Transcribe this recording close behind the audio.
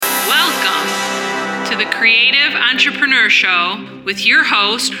to the Creative Entrepreneur Show with your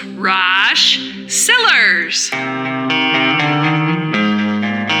host, Raj Sillers.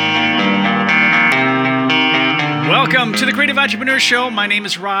 Welcome to the Creative Entrepreneur Show. My name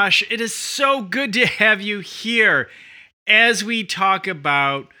is Raj. It is so good to have you here as we talk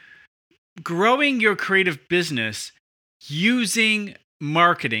about growing your creative business using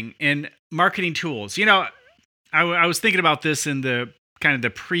marketing and marketing tools. You know, I was thinking about this in the kind of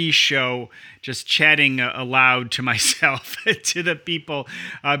the pre-show, just chatting aloud to myself, to the people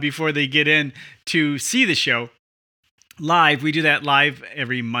before they get in to see the show live. We do that live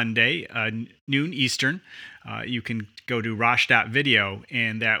every Monday, noon Eastern. You can go to rosh.video,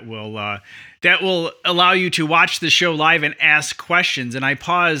 and that will allow you to watch the show live and ask questions. And I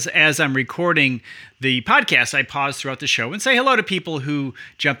pause as I'm recording the podcast. I pause throughout the show and say hello to people who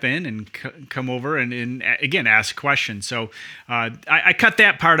jump in and come over and again ask questions. So I cut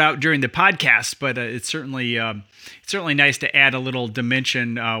that part out during the podcast, but it's certainly nice to add a little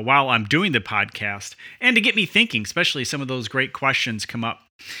dimension while I'm doing the podcast and to get me thinking. Especially some of those great questions come up.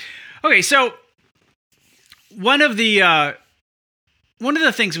 Okay, so. One of the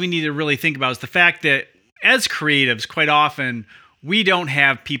things we need to really think about is the fact that as creatives, quite often, we don't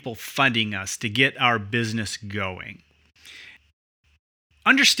have people funding us to get our business going.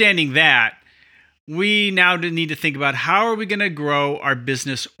 Understanding that, we now need to think about how are we going to grow our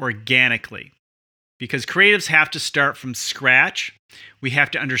business organically? Because creatives have to start from scratch. We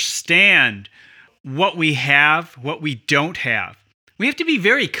have to understand what we have, what we don't have. We have to be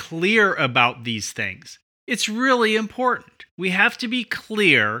very clear about these things. It's really important. We have to be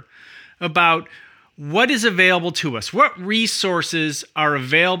clear about what is available to us, what resources are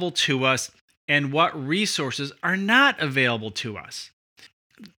available to us, and what resources are not available to us.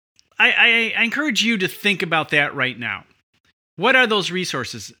 I encourage you to think about that right now. What are those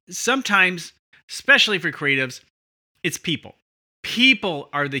resources? Sometimes, especially for creatives, it's people. People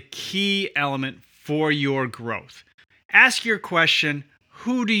are the key element for your growth. Ask your question,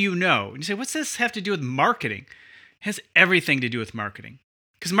 who do you know? And you say, what's this have to do with marketing? It has everything to do with marketing.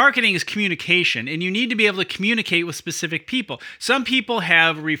 Because marketing is communication, and you need to be able to communicate with specific people. Some people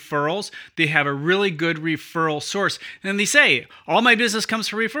have referrals. They have a really good referral source. And they say, all my business comes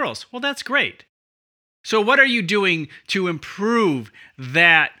from referrals. Well, that's great. So what are you doing to improve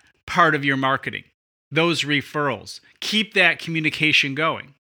that part of your marketing? Those referrals. Keep that communication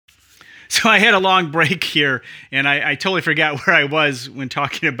going. So I had a long break here, and I totally forgot where I was when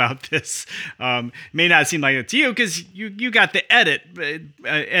talking about this. May not seem like it to you because you got the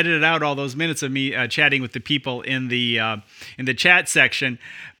edited out all those minutes of me chatting with the people in the chat section.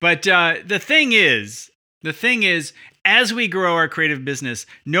 But the thing is, as we grow our creative business,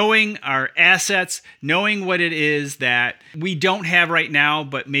 knowing our assets, knowing what it is that we don't have right now,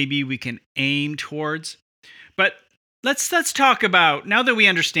 but maybe we can aim towards. But Let's talk about, now that we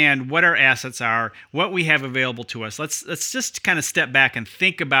understand what our assets are, what we have available to us, let's just kind of step back and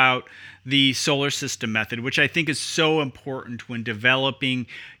think about the solar system method, which I think is so important when developing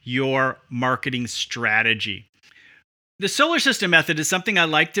your marketing strategy. The solar system method is something I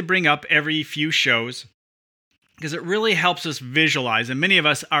like to bring up every few shows because it really helps us visualize, and many of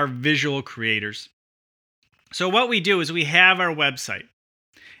us are visual creators. So what we do is we have our website,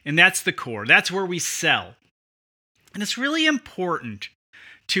 and that's the core. That's where we sell. And it's really important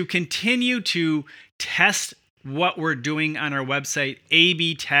to continue to test what we're doing on our website,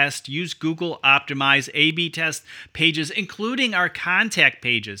 A/B test, use Google Optimize, A/B test pages, including our contact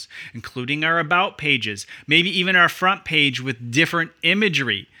pages, including our about pages, maybe even our front page with different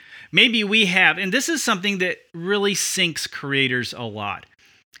imagery. Maybe we have, and this is something that really sinks creators a lot,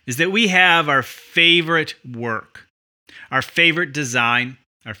 is that we have our favorite work, our favorite design,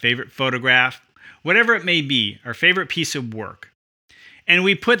 our favorite photograph, whatever it may be, our favorite piece of work. And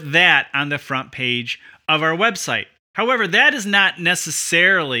we put that on the front page of our website. However, that is not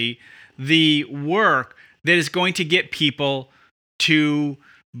necessarily the work that is going to get people to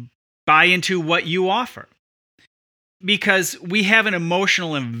buy into what you offer. Because we have an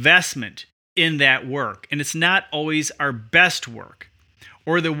emotional investment in that work, and it's not always our best work,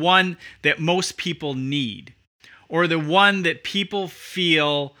 or the one that most people need, or the one that people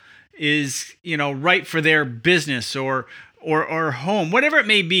feel is, right for their business or home, whatever it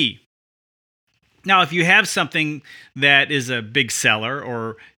may be. Now, if you have something that is a big seller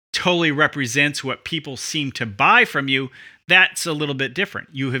or totally represents what people seem to buy from you, that's a little bit different.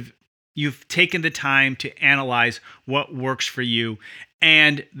 You've taken the time to analyze what works for you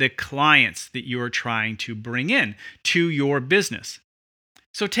and the clients that you are trying to bring in to your business.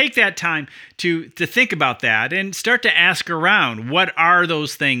 So take that time to think about that and start to ask around, what are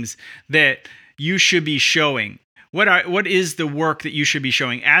those things that you should be showing. What is the work that you should be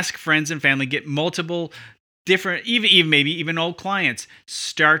showing? Ask friends and family, get multiple different, even maybe even old clients.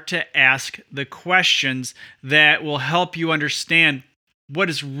 Start to ask the questions that will help you understand what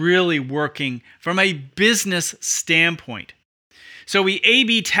is really working from a business standpoint. So we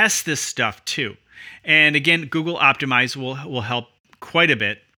A/B test this stuff too. And again, Google Optimize will help quite a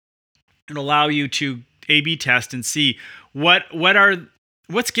bit. It'll allow you to A/B test and see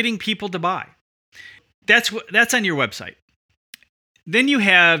what's getting people to buy. That's on your website. Then you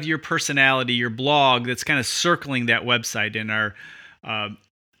have your personality, your blog that's kind of circling that website in our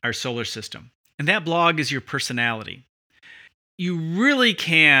solar system. And that blog is your personality. You really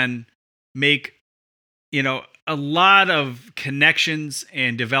can make, a lot of connections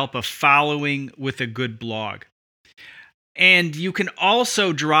and develop a following with a good blog. And you can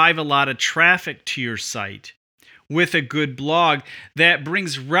also drive a lot of traffic to your site with a good blog that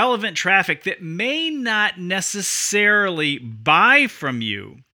brings relevant traffic that may not necessarily buy from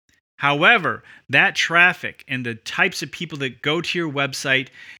you. However, that traffic and the types of people that go to your website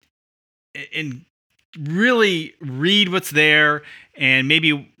and really read what's there and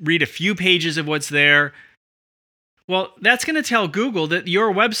maybe read a few pages of what's there, well, that's going to tell Google that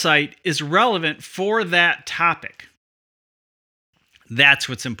your website is relevant for that topic. That's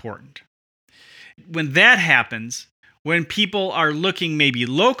what's important. When that happens, when people are looking maybe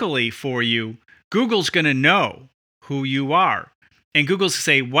locally for you, Google's going to know who you are. And Google's going to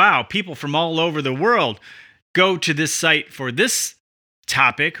say, wow, people from all over the world go to this site for this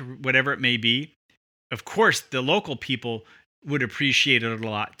topic, whatever it may be. Of course, the local people would appreciate it a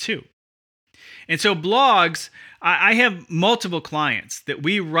lot too. And so blogs, I have multiple clients that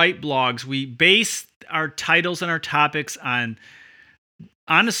we write blogs. We base our titles and our topics on,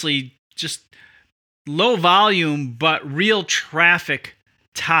 honestly, just low volume but real traffic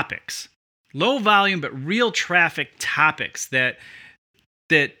topics. Low volume but real traffic topics that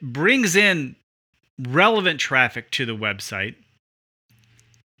brings in relevant traffic to the website.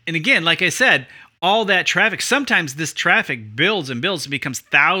 And again, like I said, all that traffic, sometimes this traffic builds and builds and becomes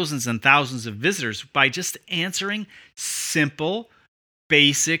thousands and thousands of visitors by just answering simple,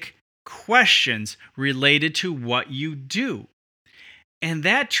 basic questions related to what you do. And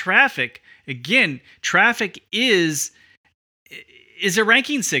that traffic, again, traffic is a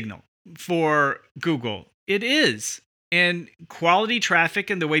ranking signal for Google. It is. And quality traffic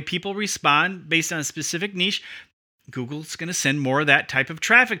and the way people respond based on a specific niche, Google's going to send more of that type of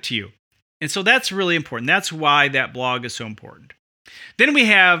traffic to you. And so that's really important. That's why that blog is so important. Then we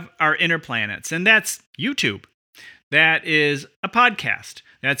have our inner planets, and that's YouTube. That is a podcast.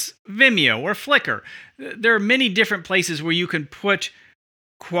 That's Vimeo or Flickr. There are many different places where you can put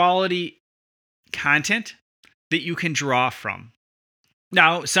quality content that you can draw from.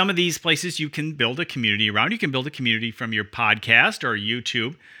 Now, some of these places you can build a community around. You can build a community from your podcast or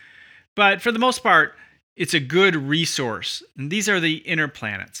YouTube. But for the most part, it's a good resource. And these are the inner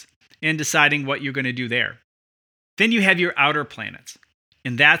planets and deciding what you're going to do there. Then you have your outer planets.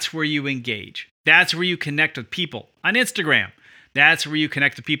 And that's where you engage. That's where you connect with people on Instagram. That's where you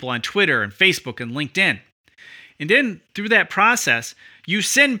connect with people on Twitter and Facebook and LinkedIn. And then through that process, you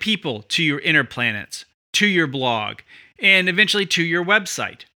send people to your inner planets, to your blog, and eventually to your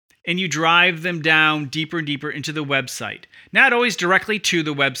website. And you drive them down deeper and deeper into the website. Not always directly to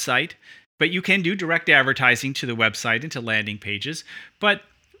the website, but you can do direct advertising to the website and to landing pages. But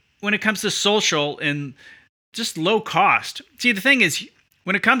when it comes to social and just low cost, see, the thing is,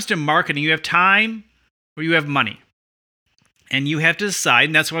 when it comes to marketing, you have time or you have money. And you have to decide,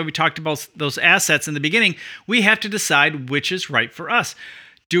 and that's why we talked about those assets in the beginning. We have to decide which is right for us.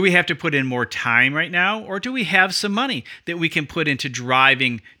 Do we have to put in more time right now, or do we have some money that we can put into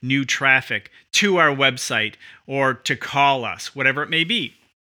driving new traffic to our website or to call us, whatever it may be?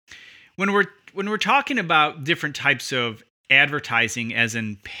 When we're talking about different types of advertising, as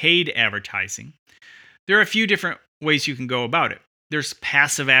in paid advertising, there are a few different ways you can go about it. There's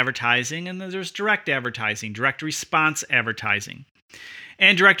passive advertising, and then there's direct advertising, direct response advertising.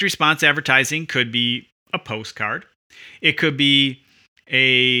 And direct response advertising could be a postcard. It could be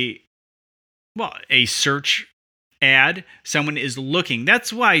a search ad. Someone is looking.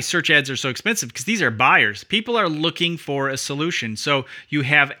 That's why search ads are so expensive, because these are buyers. People are looking for a solution. So you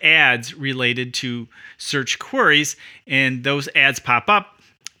have ads related to search queries, and those ads pop up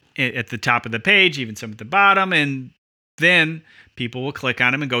at the top of the page, even some at the bottom, and then people will click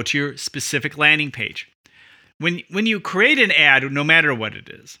on them and go to your specific landing page. When you create an ad, no matter what it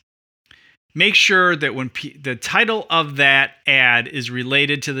is, make sure that when the title of that ad is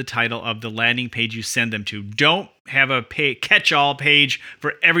related to the title of the landing page you send them to. Don't have a catch-all page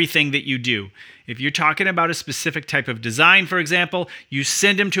for everything that you do. If you're talking about a specific type of design, for example, you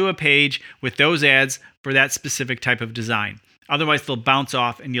send them to a page with those ads for that specific type of design. Otherwise, they'll bounce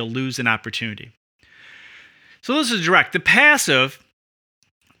off and you'll lose an opportunity. So this is direct. The passive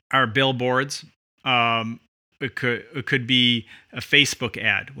are billboards. It could be a Facebook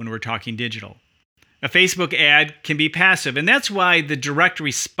ad when we're talking digital. A Facebook ad can be passive, and that's why the direct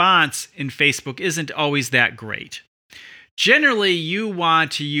response in Facebook isn't always that great. Generally, you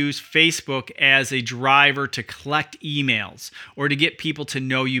want to use Facebook as a driver to collect emails or to get people to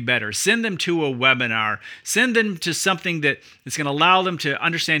know you better. Send them to a webinar. Send them to something that is going to allow them to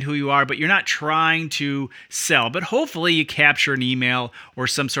understand who you are, but you're not trying to sell. But hopefully you capture an email or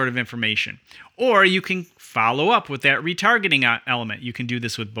some sort of information. Or you can follow up with that retargeting element. You can do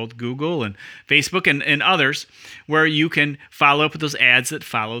this with both Google and Facebook and others, where you can follow up with those ads that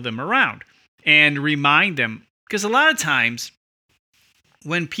follow them around and remind them. Because a lot of times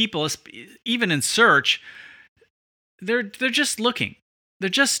when people, even in search, they're just looking. They're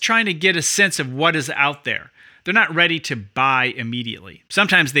just trying to get a sense of what is out there. They're not ready to buy immediately.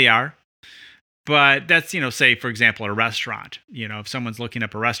 Sometimes they are. But that's, say, for example, a restaurant. If someone's looking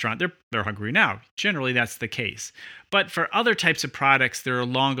up a restaurant, they're hungry now. Generally, that's the case. But for other types of products, there are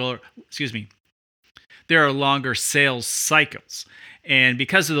longer sales cycles. And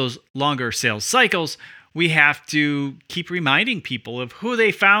because of those longer sales cycles, we have to keep reminding people of who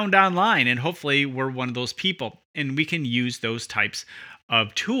they found online. And hopefully we're one of those people. And we can use those types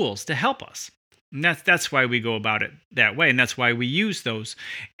of tools to help us. And that's why we go about it that way. And that's why we use those.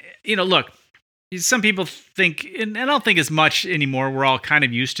 Look, some people think, and I don't think as much anymore, we're all kind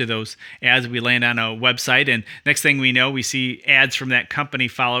of used to those ads. We land on a website, and next thing we know, we see ads from that company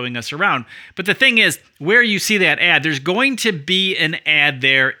following us around. But the thing is, where you see that ad, there's going to be an ad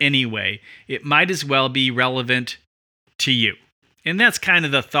there anyway. It might as well be relevant to you. And that's kind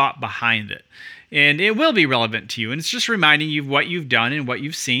of the thought behind it. And it will be relevant to you. And it's just reminding you of what you've done and what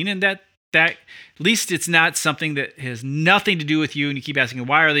you've seen, and that at least it's not something that has nothing to do with you and you keep asking,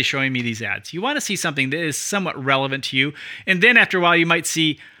 why are they showing me these ads? You want to see something that is somewhat relevant to you. And then after a while, you might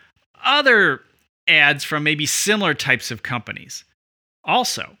see other ads from maybe similar types of companies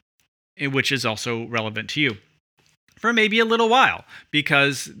also, which is also relevant to you for maybe a little while,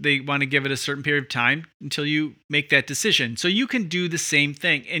 because they want to give it a certain period of time until you make that decision. So you can do the same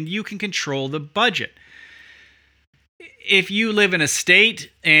thing, and you can control the budget. If you live in a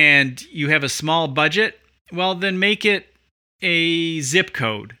state and you have a small budget, well, then make it a zip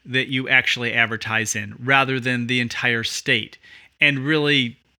code that you actually advertise in rather than the entire state, and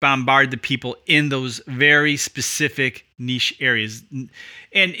really bombard the people in those very specific niche areas.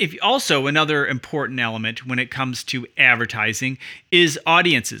 And if also another important element when it comes to advertising is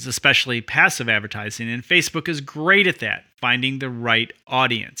audiences, especially passive advertising. And Facebook is great at that, finding the right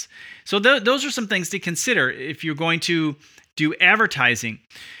audience. So those are some things to consider if you're going to do advertising.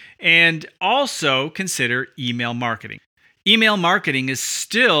 And also consider email marketing. Email marketing is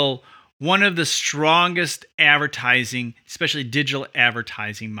still one of the strongest advertising, especially digital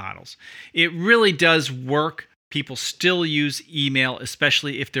advertising models. It really does work. People still use email,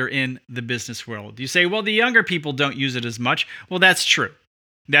 especially if they're in the business world. You say, well, the younger people don't use it as much. Well, that's true.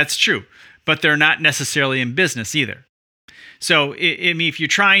 That's true. But they're not necessarily in business either. So, if you're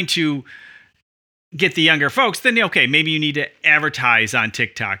trying to get the younger folks, then okay, maybe you need to advertise on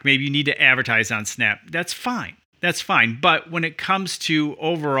TikTok. Maybe you need to advertise on Snap. That's fine. That's fine. But when it comes to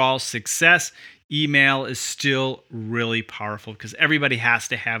overall success, email is still really powerful because everybody has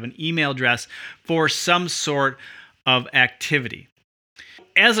to have an email address for some sort of activity.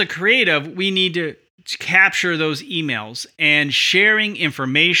 As a creative, we need to capture those emails, and sharing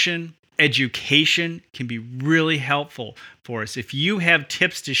information, education can be really helpful for us. If you have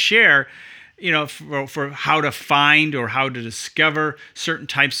tips to share, for how to find or how to discover certain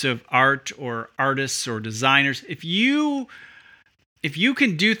types of art or artists or designers, if you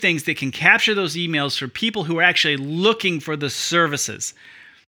can do things that can capture those emails for people who are actually looking for the services,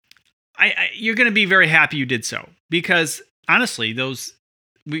 you're going to be very happy you did so. Because honestly,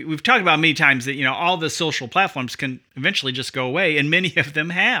 we've talked about many times that all the social platforms can eventually just go away, and many of them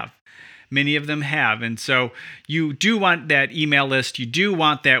have. Many of them have. And so you do want that email list. You do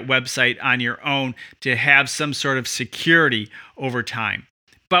want that website on your own to have some sort of security over time.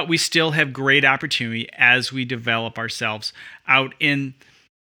 But we still have great opportunity as we develop ourselves out in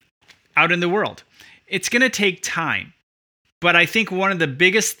the world. It's going to take time. But I think one of the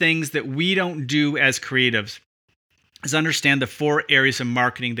biggest things that we don't do as creatives is understand the 4 areas of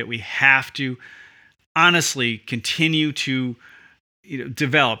marketing that we have to honestly continue to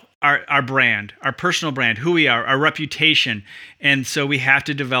develop our brand, our personal brand, who we are, our reputation. And so we have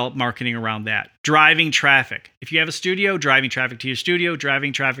to develop marketing around that. Driving traffic. If you have a studio, driving traffic to your studio,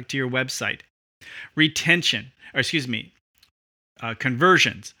 driving traffic to your website.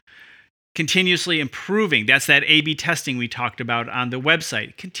 Conversions. Continuously improving. That's that A/B testing we talked about on the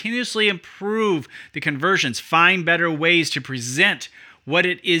website. Continuously improve the conversions. Find better ways to present what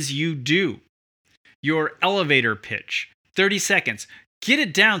it is you do. Your elevator pitch. 30 seconds. Get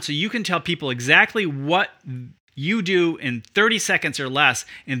it down so you can tell people exactly what you do in 30 seconds or less,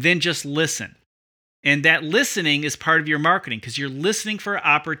 and then just listen. And that listening is part of your marketing because you're listening for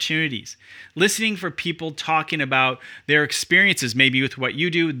opportunities, listening for people talking about their experiences, maybe with what you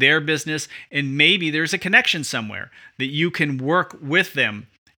do, their business, and maybe there's a connection somewhere that you can work with them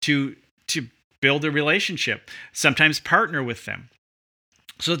to build a relationship, sometimes partner with them.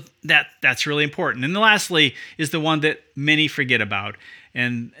 So that's really important. And lastly is the one that many forget about,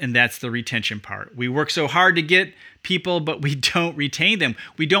 and that's the retention part. We work so hard to get people, but we don't retain them.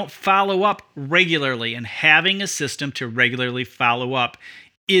 We don't follow up regularly, and having a system to regularly follow up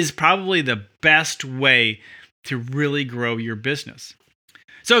is probably the best way to really grow your business.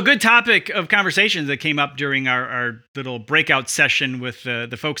 So a good topic of conversations that came up during our little breakout session with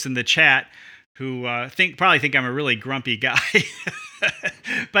the folks in the chat who probably think I'm a really grumpy guy.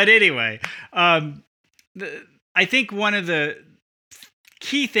 But anyway, I think one of the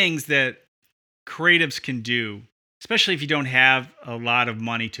key things that creatives can do, especially if you don't have a lot of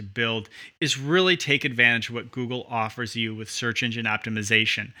money to build, is really take advantage of what Google offers you with search engine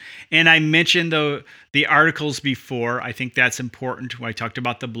optimization. And I mentioned the articles before. I think that's important when I talked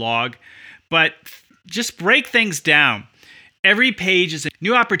about the blog. But just break things down. Every page is a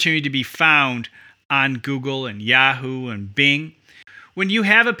new opportunity to be found on Google and Yahoo and Bing. When you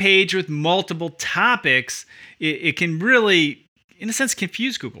have a page with multiple topics, it can really, in a sense,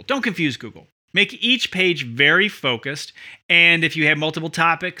 confuse Google. Don't confuse Google. Make each page very focused. And if you have multiple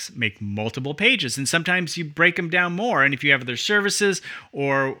topics, make multiple pages. And sometimes you break them down more. And if you have other services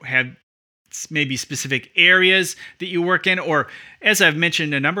or have maybe specific areas that you work in, or as I've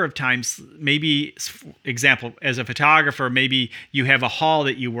mentioned a number of times, maybe, example, as a photographer, maybe you have a hall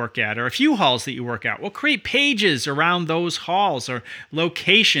that you work at or a few halls that you work at. Well, create pages around those halls or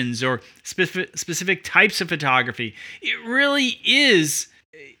locations or specific types of photography. It really is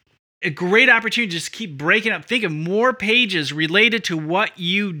a great opportunity to just keep breaking up. Think of more pages related to what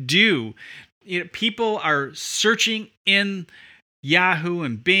you do. People are searching in Yahoo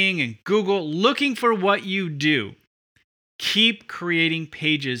and Bing and Google looking for what you do. Keep creating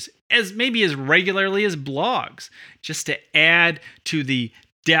pages as regularly as blogs, just to add to the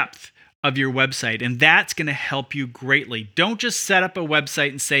depth of your website. And that's going to help you greatly. Don't just set up a website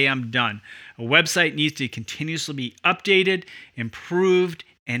and say, I'm done. A website needs to continuously be updated, improved,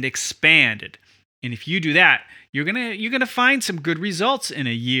 and expanded. And if you do that, you're gonna find some good results in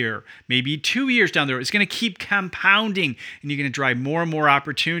a year, maybe 2 years down the road. It's gonna keep compounding, and you're gonna drive more and more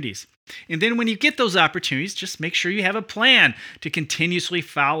opportunities. And then when you get those opportunities, just make sure you have a plan to continuously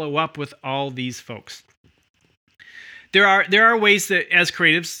follow up with all these folks. There are ways that as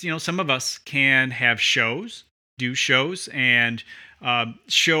creatives, some of us can have do shows, and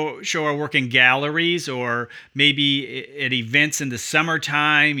show our work in galleries, or maybe at events in the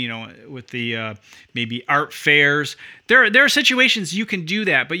summertime, with the maybe art fairs. There are situations you can do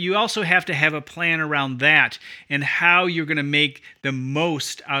that, but you also have to have a plan around that and how you're going to make the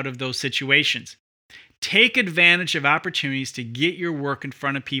most out of those situations. Take advantage of opportunities to get your work in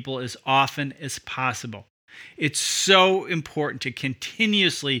front of people as often as possible. It's so important to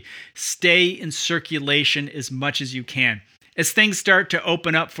continuously stay in circulation as much as you can. As things start to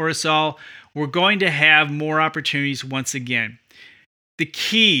open up for us all, we're going to have more opportunities once again. The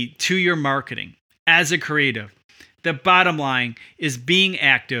key to your marketing as a creative, the bottom line is being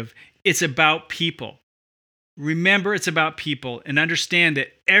active. It's about people. Remember, it's about people, and understand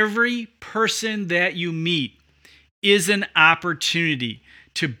that every person that you meet is an opportunity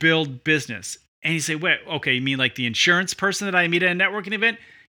to build business. And you say, wait, okay, you mean like the insurance person that I meet at a networking event?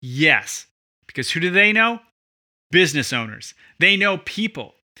 Yes, because who do they know? Business owners. They know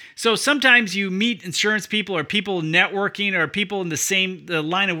people. So sometimes you meet insurance people or people networking or people in the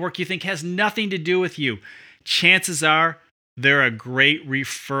line of work you think has nothing to do with you. Chances are they're a great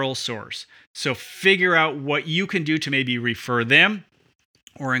referral source. So figure out what you can do to maybe refer them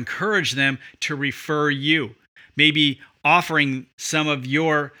or encourage them to refer you. Maybe offering some of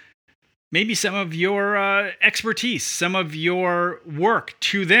your expertise, some of your work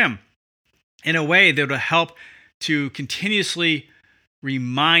to them in a way that will help to continuously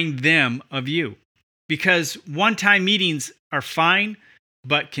remind them of you. Because one-time meetings are fine,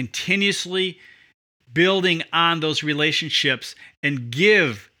 but continuously building on those relationships and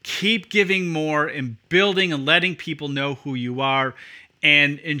keep giving more and building and letting people know who you are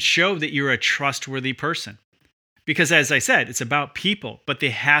and show that you're a trustworthy person. Because as I said, it's about people, but they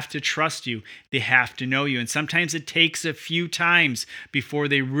have to trust you. They have to know you. And sometimes it takes a few times before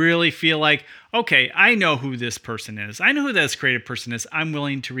they really feel like, okay, I know who this person is. I know who this creative person is. I'm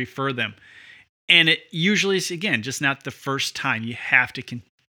willing to refer them. And it usually is, again, just not the first time. You have to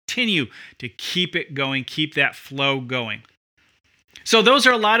continue to keep it going, keep that flow going. So those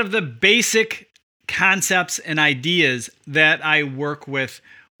are a lot of the basic concepts and ideas that I work with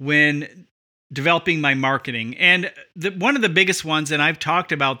when developing my marketing. And one of the biggest ones, and I've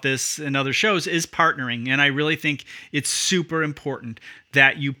talked about this in other shows, is partnering. And I really think it's super important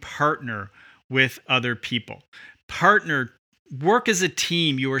that you partner with other people. Work as a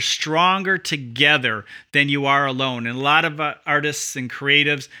team. You are stronger together than you are alone. And a lot of artists and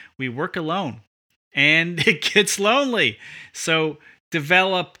creatives, we work alone and it gets lonely. So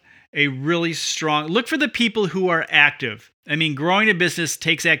develop a really strong, look for the people who are active. I mean, growing a business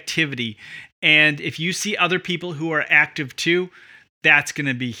takes activity. And if you see other people who are active too, that's going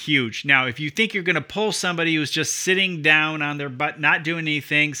to be huge. Now, if you think you're going to pull somebody who's just sitting down on their butt, not doing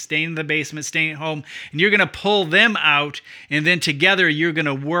anything, staying in the basement, staying at home, and you're going to pull them out, and then together you're going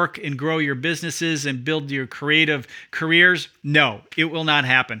to work and grow your businesses and build your creative careers, no, it will not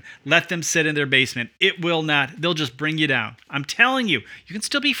happen. Let them sit in their basement. It will not. They'll just bring you down. I'm telling you, you can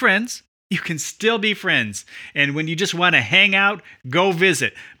still be friends. You can still be friends. And when you just want to hang out, go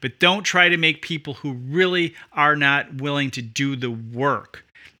visit. But don't try to make people who really are not willing to do the work.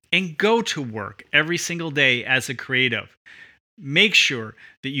 And go to work every single day as a creative. Make sure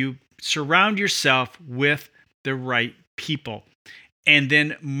that you surround yourself with the right people. And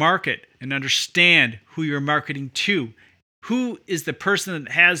then market and understand who you're marketing to. Who is the person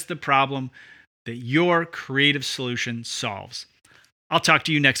that has the problem that your creative solution solves? I'll talk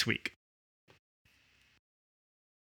to you next week.